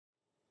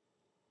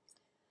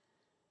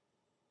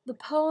The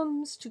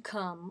poems to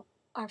come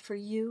are for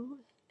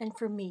you and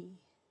for me,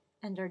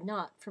 and are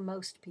not for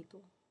most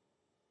people.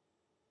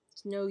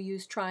 It's no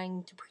use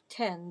trying to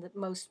pretend that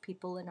most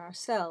people and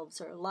ourselves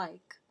are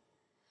alike.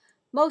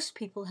 Most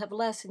people have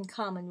less in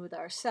common with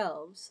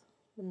ourselves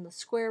than the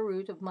square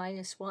root of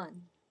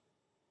 -1.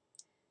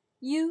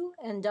 You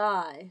and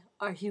I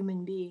are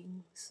human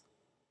beings.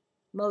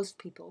 Most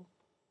people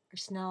are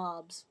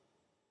snobs.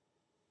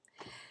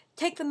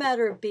 Take the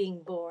matter of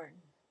being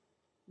born.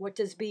 What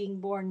does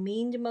being born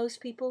mean to most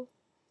people?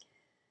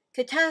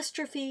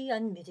 Catastrophe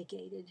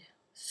unmitigated.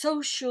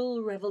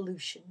 Social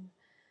revolution.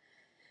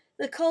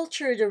 The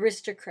cultured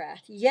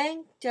aristocrat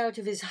yanked out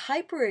of his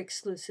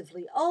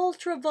hyper-exclusively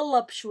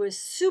ultra-voluptuous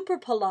super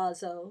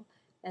palazzo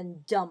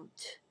and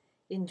dumped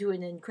into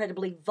an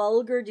incredibly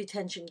vulgar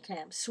detention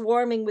camp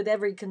swarming with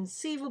every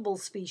conceivable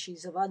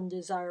species of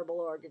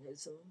undesirable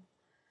organism.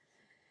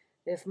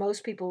 If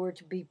most people were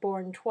to be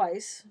born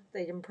twice,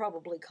 they'd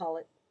probably call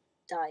it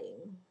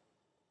dying.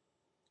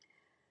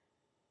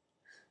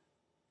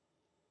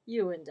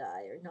 You and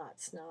I are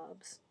not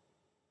snobs.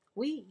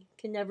 We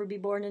can never be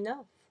born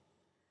enough.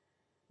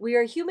 We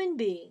are human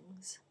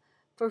beings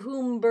for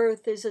whom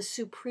birth is a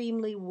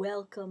supremely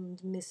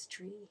welcomed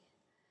mystery,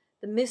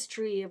 the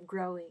mystery of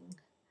growing,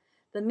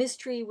 the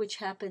mystery which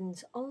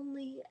happens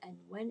only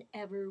and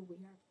whenever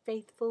we are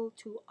faithful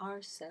to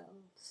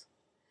ourselves.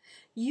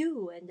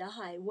 You and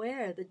I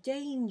wear the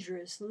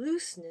dangerous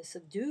looseness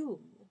of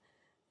doom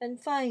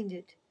and find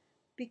it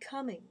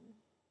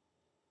becoming.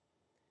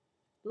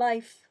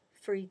 Life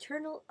for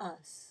eternal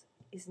us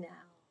is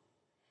now,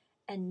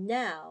 and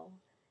now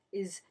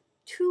is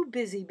too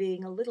busy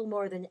being a little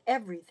more than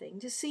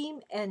everything to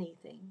seem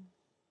anything,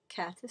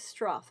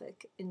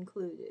 catastrophic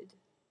included.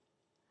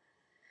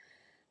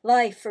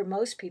 Life for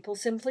most people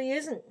simply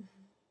isn't.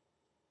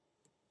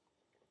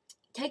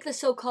 Take the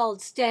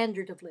so-called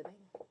standard of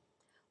living.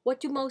 What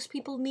do most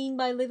people mean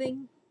by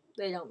living?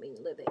 They don't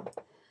mean living.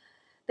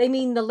 They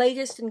mean the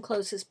latest and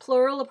closest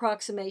plural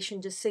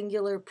approximation to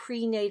singular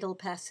prenatal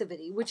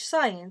passivity, which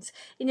science,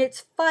 in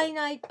its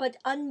finite but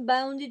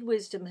unbounded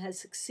wisdom, has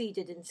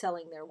succeeded in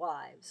selling their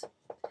wives.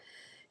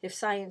 If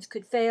science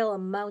could fail a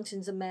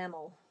mountain's a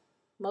mammal.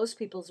 Most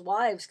people's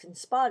wives can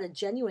spot a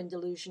genuine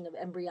delusion of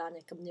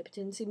embryonic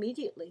omnipotence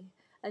immediately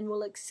and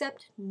will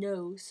accept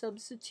no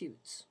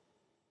substitutes.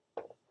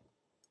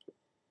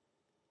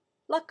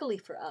 Luckily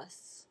for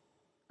us,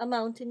 a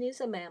mountain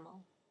is a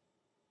mammal.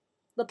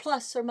 The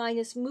plus or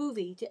minus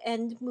movie to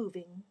end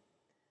moving.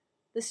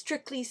 The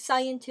strictly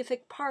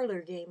scientific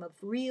parlor game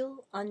of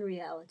real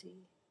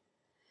unreality.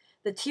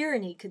 The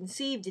tyranny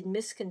conceived in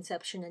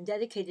misconception and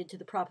dedicated to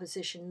the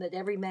proposition that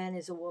every man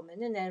is a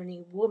woman and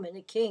every woman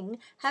a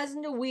king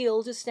hasn't a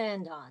wheel to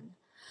stand on.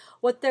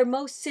 What their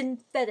most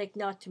synthetic,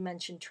 not to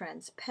mention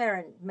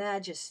transparent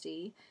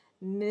majesty,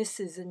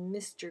 Mrs. and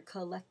Mr.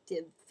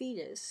 Collective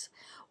Fetus,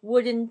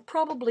 would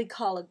probably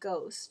call a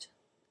ghost,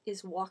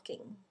 is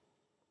walking.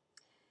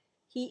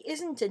 He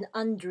isn't an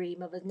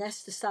undream of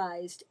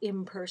anesthetized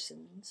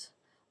impersons,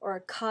 or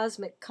a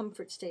cosmic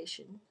comfort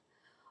station,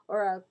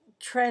 or a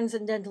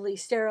transcendentally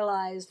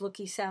sterilized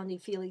looky, soundy,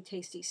 feely,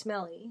 tasty,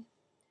 smelly.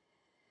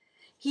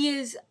 He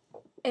is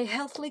a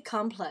healthily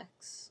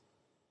complex,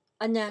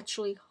 a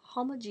naturally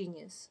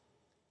homogeneous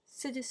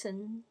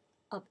citizen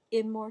of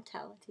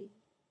immortality.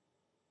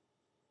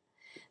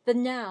 The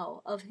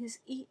now of his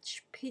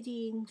each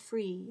pitying,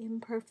 free,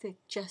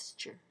 imperfect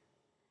gesture,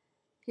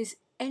 his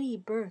any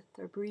birth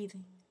or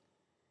breathing,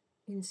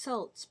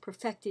 insults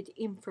perfected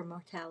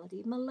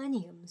inframortality,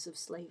 millenniums of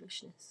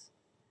slavishness.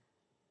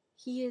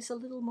 He is a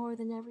little more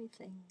than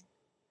everything.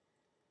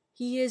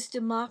 He is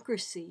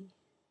democracy.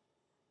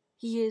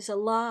 He is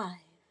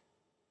alive.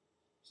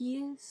 He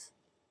is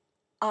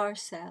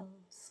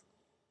ourselves.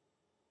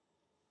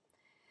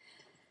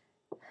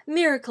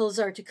 Miracles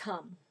are to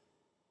come.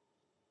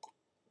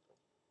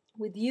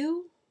 With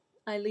you,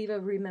 I leave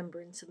a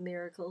remembrance of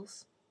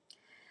miracles.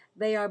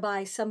 They are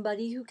by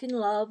somebody who can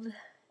love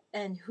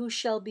and who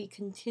shall be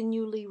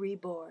continually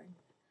reborn.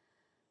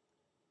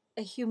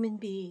 A human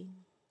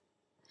being.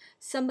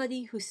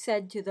 Somebody who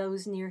said to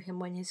those near him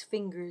when his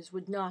fingers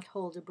would not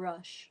hold a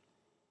brush,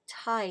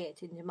 "Tie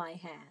it into my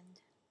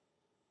hand."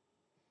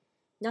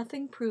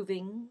 Nothing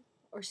proving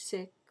or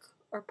sick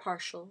or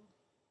partial.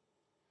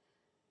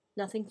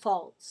 Nothing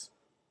false.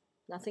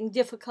 Nothing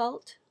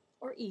difficult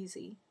or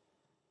easy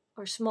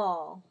or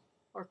small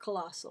or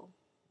colossal.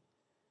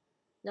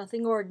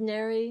 Nothing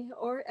ordinary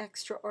or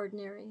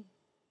extraordinary.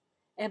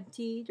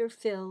 Emptied or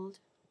filled,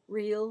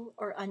 real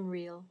or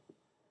unreal.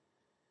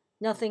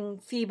 Nothing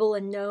feeble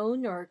and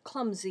known or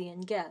clumsy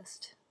and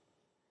guessed.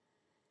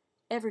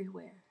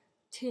 Everywhere,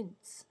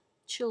 tints,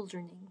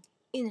 childrening,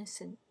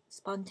 innocent,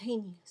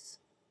 spontaneous,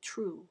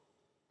 true.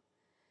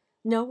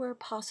 Nowhere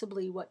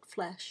possibly what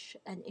flesh,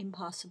 and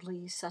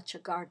impossibly such a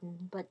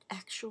garden, but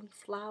actually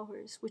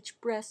flowers, which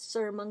breasts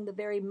are among the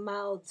very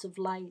mouths of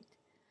light.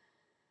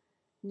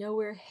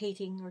 Nowhere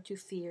hating or to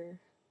fear,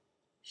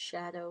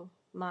 shadow,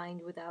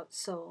 mind without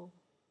soul.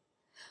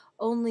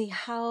 Only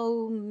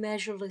how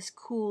measureless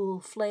cool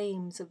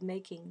flames of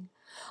making,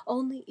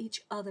 only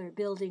each other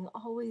building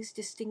always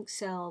distinct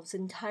selves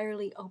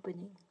entirely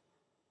opening,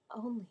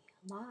 only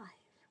alive.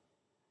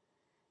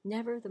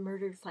 Never the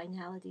murdered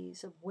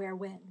finalities of where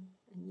when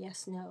and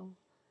yes no,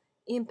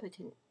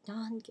 impotent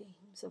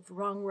non-games of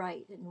wrong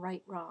right and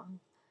right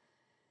wrong.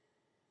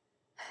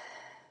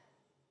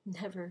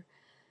 Never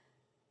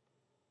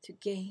to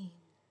gain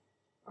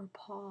or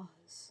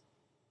pause.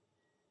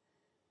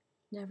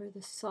 Never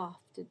the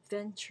soft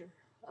adventure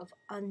of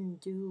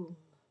undoom,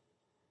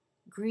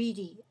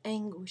 greedy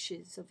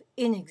anguishes of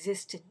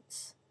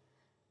inexistence.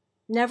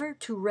 Never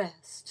to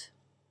rest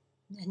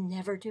and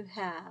never to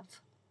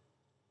have,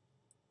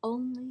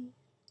 only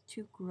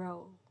to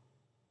grow.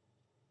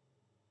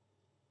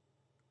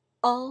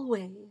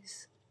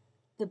 Always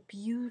the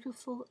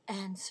beautiful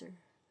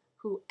answer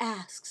who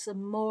asks a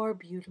more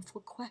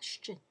beautiful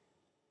question.